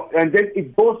 And then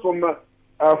it goes from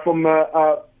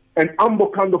an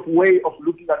humble kind of way of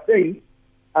looking at things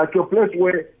to a place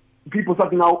where people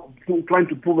start now trying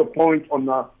to prove a point on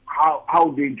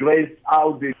how they dress,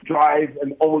 how they drive,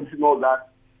 and all this and all that.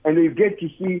 And you get to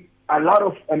see a lot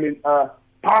of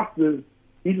pastors.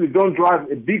 If you don't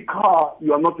drive a big car,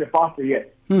 you are not a pastor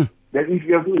yet. Then if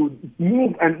you have to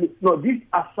move, and these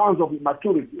are signs of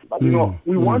immaturity. But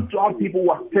we want to have people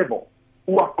who are stable,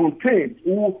 who are content,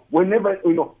 who whenever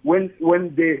when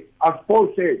they, as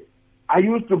Paul said, I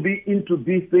used to be into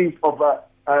these things of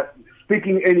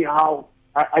speaking anyhow.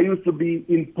 I used to be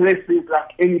in places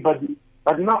like anybody.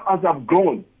 But now as I've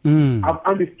grown, I've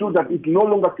understood that it's no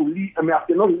longer to live. I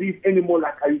cannot live anymore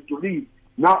like I used to live.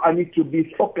 Now I need to be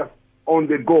focused on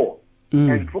the goal.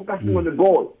 And focusing on the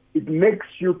goal, it makes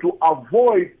you to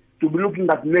avoid to be looking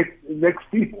at next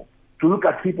people, to look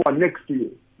at people who are next to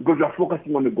you, because you are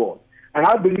focusing on the goal. And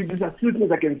I believe these are few things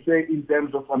I can say in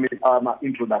terms of my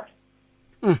introduction.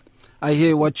 I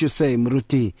hear what you say,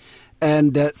 Mruti.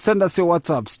 And send us your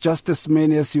WhatsApps, just as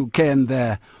many as you can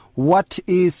there. What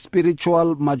is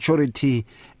spiritual maturity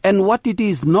and what it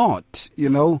is not,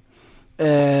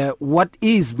 what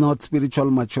is not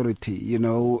spiritual maturity,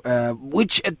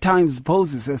 which at times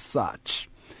poses as such.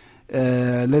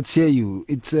 Let's hear you.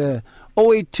 It's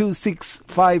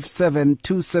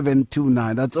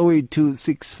 0826572729. That's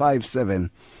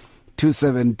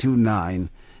 0826572729.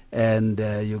 And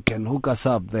you can hook us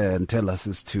up there and tell us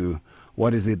as to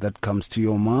what is it that comes to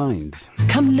your mind.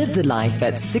 Come live the life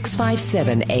at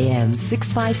 657 AM,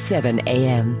 657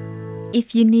 AM.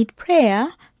 If you need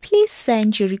prayer, please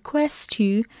send your request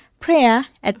to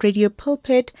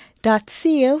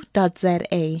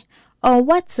prayer@radiopulpit.co.za or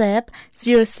WhatsApp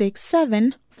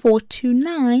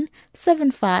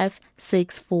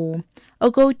 067-429-7564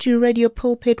 or go to Radio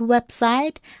Pulpit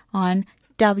website on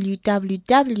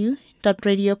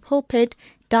www.radiopulpit.co.za.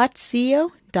 Radio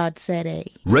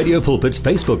Pulpit's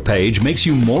Facebook page makes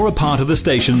you more a part of the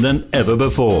station than ever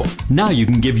before. Now you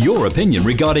can give your opinion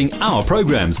regarding our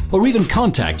programs or even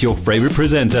contact your favorite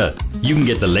presenter. You can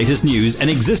get the latest news and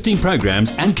existing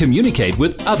programs and communicate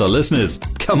with other listeners.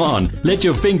 Come on, let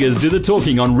your fingers do the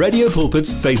talking on Radio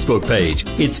Pulpit's Facebook page.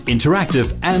 It's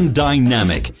interactive and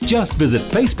dynamic. Just visit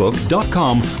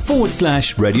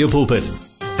facebook.com/Radio Pulpit.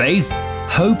 Faith,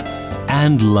 hope,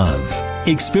 and love.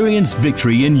 Experience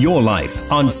victory in your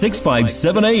life on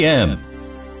 657 AM.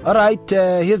 All right,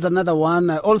 here's another one.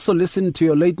 I also listen to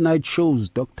your late night shows,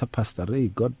 Dr. Pastor Ray.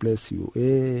 God bless you.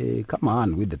 Come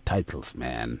on with the titles,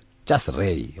 man. Just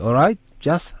Ray, all right?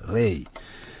 Just Ray.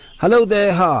 Hello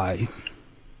there, hi.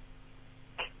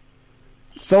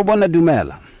 Sawubona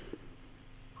Dumela.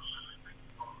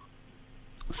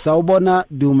 Sawubona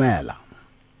Dumela.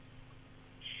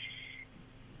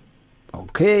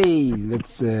 Okay,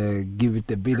 let's give it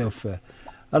a bit of...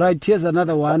 all right, here's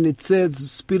another one. It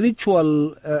says,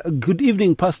 spiritual... good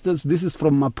evening, pastors. This is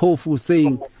from Mapofu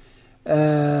saying,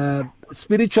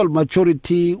 spiritual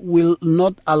maturity will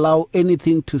not allow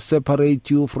anything to separate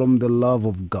you from the love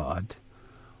of God.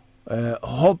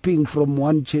 Hopping from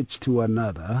one church to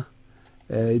another,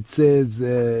 it says,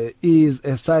 is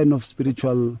a sign of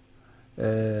spiritual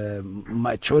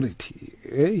maturity.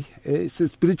 It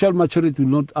says spiritual maturity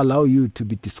will not allow you to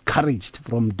be discouraged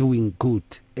from doing good.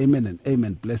 Amen and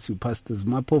amen. Bless you, pastors.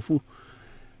 Mapofu,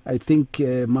 I think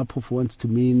Mapofu wants to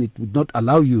mean it would not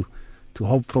allow you to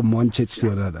hop from one church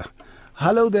to another.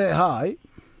 Hello there, hi.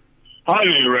 Hi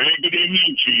there, Ray. Good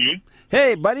evening to you.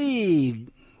 Hey, buddy.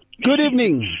 Good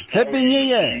evening. Happy New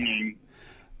Year.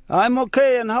 I'm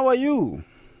okay, and how are you?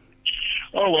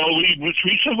 Oh, well, we're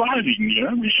surviving,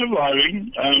 we're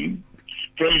surviving.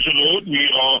 Praise the Lord, we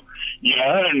are,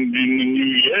 and in the new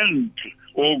year, and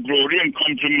all glory and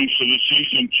compliments of the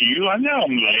season to you. I know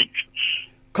I'm late.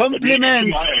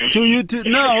 Compliments to you too.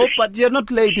 No, but you're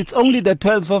not late. It's only the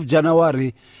 12th of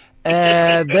January.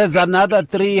 There's another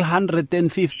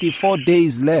 354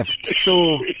 days left.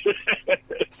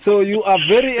 So you are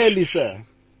very early, sir.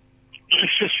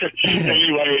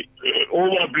 Anyway,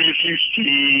 all our blessings to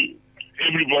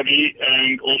everybody,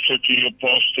 and also to your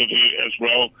pastor there as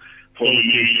well for the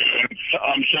new year.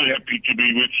 I'm so happy to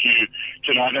be with you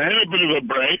tonight. I had a bit of a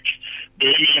break.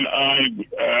 Bernie and I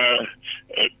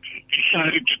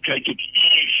decided to take it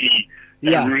easy,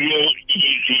 and real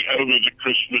easy over the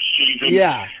Christmas season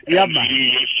and the New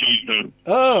Year season.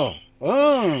 Oh,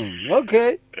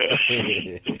 okay.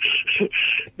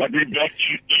 But we're back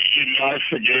in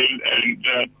life again, and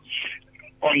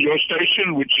on your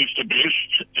station, which is the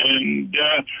best, and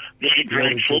very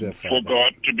grateful for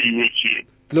God to be with you.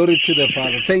 Glory to the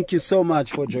Father. Thank you so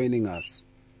much for joining us.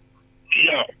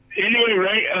 Yeah. Anyway,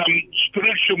 Ray,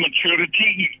 spiritual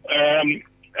maturity,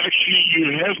 actually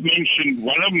you have mentioned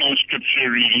one of my scripture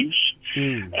readings,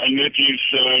 and that is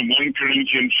 1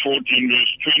 Corinthians 14,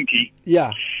 verse 20.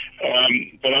 Yeah.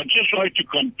 But I'd just like to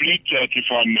complete that, if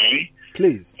I may.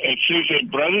 Please. It says that,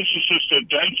 brothers and sisters,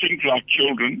 don't think like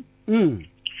children.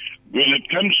 When it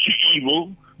comes to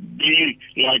evil, be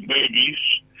like babies,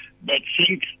 but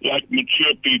think like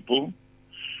mature people.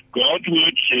 God's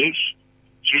word says,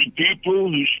 through people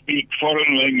who speak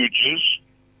foreign languages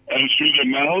and through the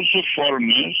mouths of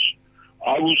foreigners,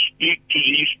 I will speak to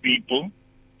these people,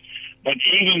 but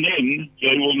even then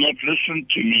they will not listen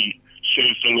to me,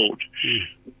 says the Lord.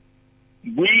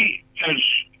 We, as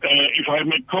if I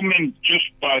may comment just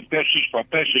by passage,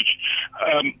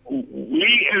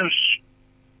 we as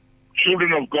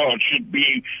children of God should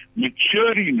be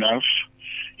mature enough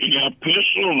in our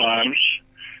personal lives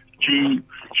to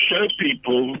show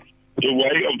people the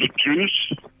way of the truth,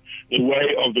 the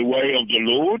way of the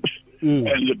Lord,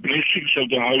 and the blessings of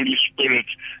the Holy Spirit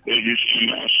that is in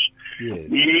us. Yes.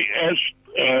 We, as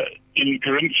in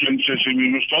Corinthians says, we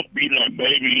must not be like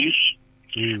babies,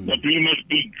 but we must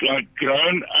be like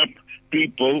grown-up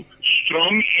people,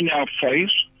 strong in our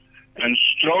faith and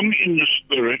strong in the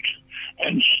Spirit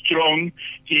and strong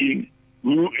in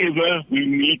whoever we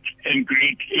meet and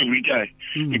greet every day.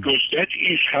 Because that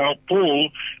is how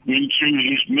Paul went through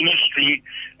his ministry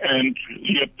and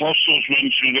the apostles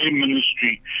went through their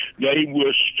ministry. They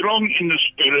were strong in the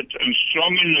Spirit and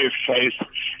strong in their faith,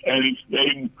 and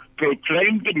they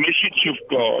proclaimed the message of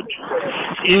God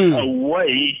in a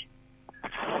way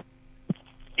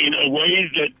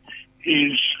that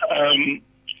is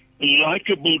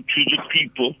likable to the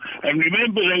people. And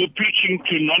remember, they were preaching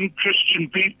to non-Christian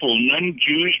people,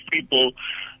 non-Jewish people.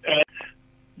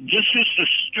 This is the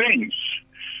strength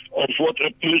of what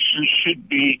a person should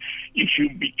be if you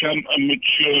become a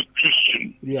mature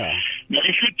Christian. Yeah. Now,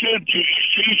 if you turn to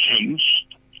Ephesians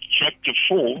chapter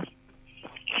 4.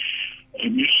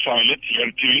 Miss Violet, here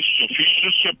it is.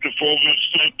 Ephesians chapter 4, verse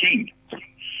 13.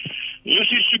 This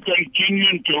is to continue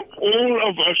until all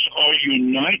of us are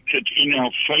united in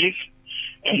our faith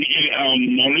and in our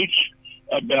knowledge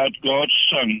about God's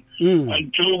Son,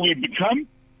 until we become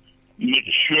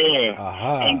mature,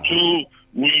 until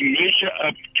we measure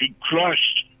up to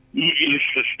Christ, who is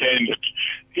the standard.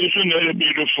 Isn't that a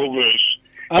beautiful verse?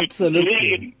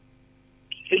 Absolutely.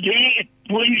 It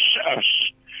points us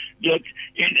that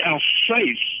in our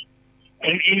faith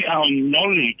and in our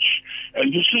knowledge,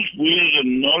 and this is where the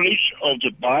knowledge of the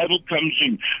Bible comes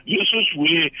in. This is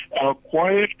where our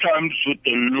quiet times with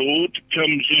the Lord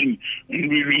comes in. When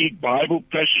we read Bible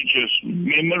passages,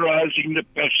 memorizing the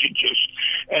passages,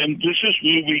 and this is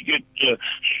where we get the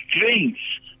strength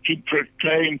to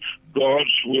proclaim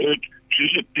God's word to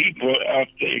the people out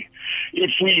there.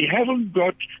 If we haven't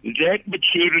got that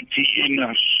maturity in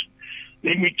us,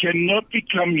 then we cannot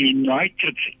become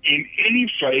united in any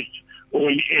faith or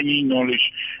in any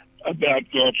knowledge about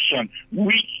God's Son.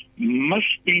 We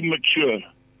must be mature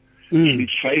in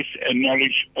faith and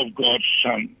knowledge of God's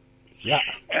Son. Yeah.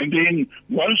 And then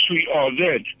once we are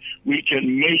that, we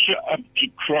can measure up to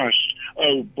Christ.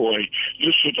 Oh boy,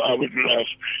 this is what I would love,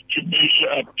 to measure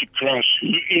up to Christ,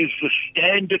 who is the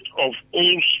standard of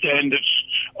all standards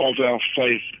of our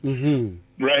faith.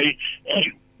 Right?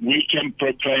 And we can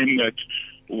proclaim that.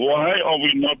 Why are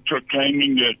we not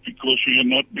proclaiming that? Because we are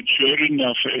not mature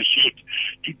enough as yet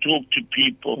to talk to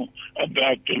people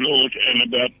about the Lord and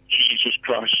about Jesus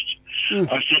Christ.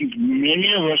 I think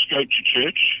many of us go to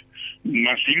church.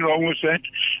 Nothing wrong with that.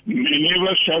 Many of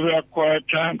us have our quiet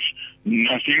times.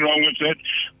 Nothing wrong with that.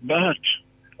 But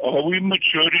are we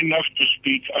mature enough to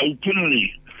speak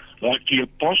openly, like the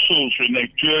apostles when they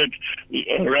toured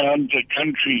around the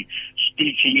country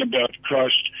speaking about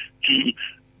Christ to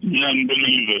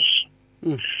non-believers?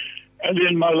 And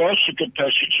then my last little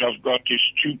passage I've got is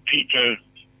 2 Peter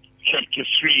chapter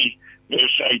 3,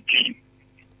 verse 18.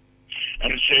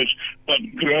 And it says, but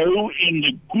grow in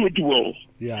the goodwill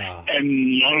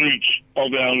and knowledge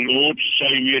of our Lord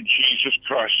Savior Jesus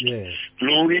Christ. Yes.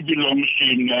 Glory belongs to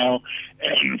him now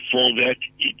and for that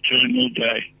eternal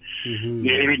day.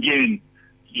 There again,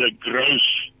 the growth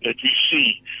that we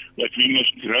see, that we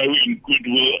must grow in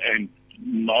goodwill and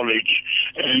knowledge.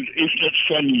 And isn't it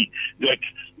funny that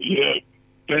the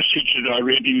passage that I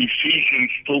read in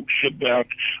Ephesians talks about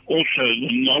also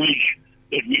the knowledge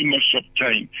that we must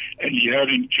obtain. And here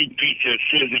in 2 Peter it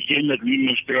says again that we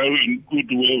must grow in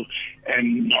goodwill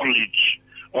and knowledge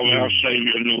of our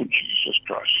Savior, Lord Jesus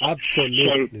Christ.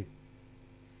 Absolutely.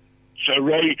 So,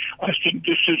 Ray, I think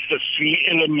this is the 3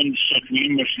 elements that we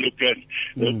must look at.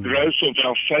 The growth of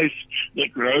our faith, the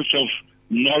growth of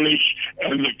knowledge,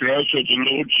 and the growth of the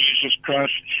Lord Jesus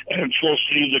Christ, and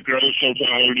fourthly, the growth of the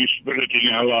Holy Spirit in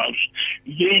our lives.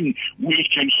 Then we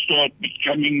can start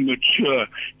becoming mature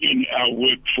in our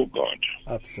work for God.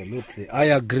 Absolutely. I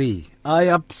agree. I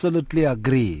absolutely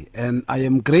agree. And I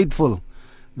am grateful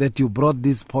that you brought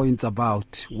these points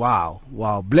about. Wow.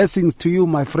 Wow. Blessings to you,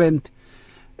 my friend.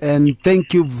 And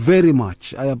thank you very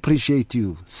much. I appreciate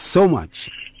you so much.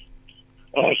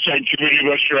 Oh, thank you very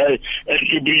much, Ray. And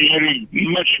you'll be hearing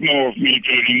much more of me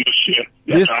during this year.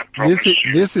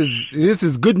 This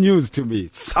is good news to me.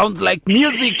 It sounds like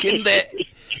music in the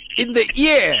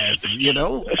ears, you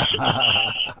know.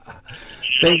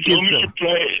 Thank you, sir.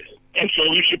 And so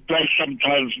we should play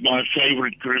sometimes my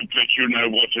favorite group that you know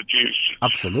what it is.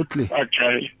 Absolutely.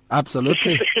 Okay.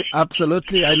 Absolutely.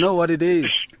 Absolutely. I know what it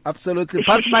is. Absolutely.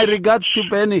 Pass my regards to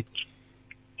Benny.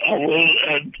 I will,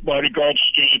 and my regards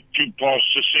to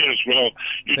Pastor Sir as well.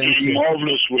 You're doing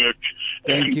marvelous work.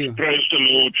 Thank you. Praise the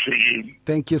Lord for you.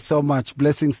 Thank you so much.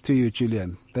 Blessings to you,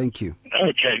 Julian. Thank you.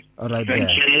 Okay. All right, Thank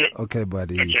you. Okay,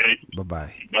 buddy. Okay.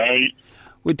 Bye-bye. Bye.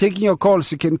 We're taking your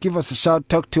calls. You can give us a shout.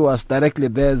 Talk to us directly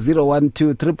there.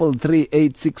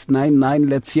 012-333-8699.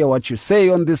 Let's hear what you say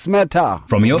on this matter.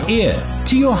 From your ear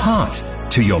to your heart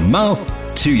to your mouth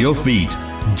to your feet.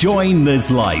 Join this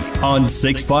life on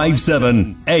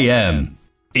 657 AM.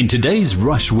 In today's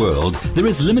rush world, there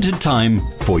is limited time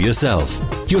for yourself.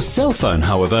 Your cell phone,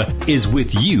 however, is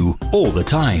with you all the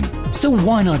time. So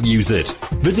why not use it?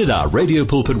 Visit our Radio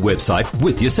Pulpit website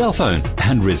with your cell phone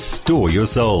and restore your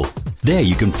soul. There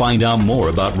you can find out more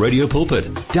about Radio Pulpit.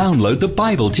 Download the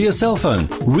Bible to your cell phone.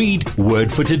 Read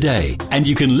Word for Today. And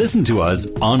you can listen to us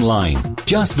online.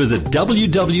 Just visit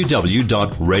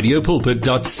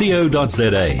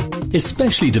www.radiopulpit.co.za.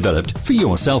 Especially developed for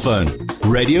your cell phone.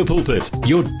 Radio Pulpit,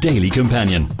 your daily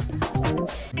companion.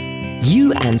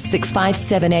 You and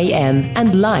 657 AM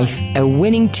and Life, a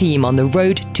winning team on the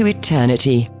road to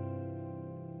eternity.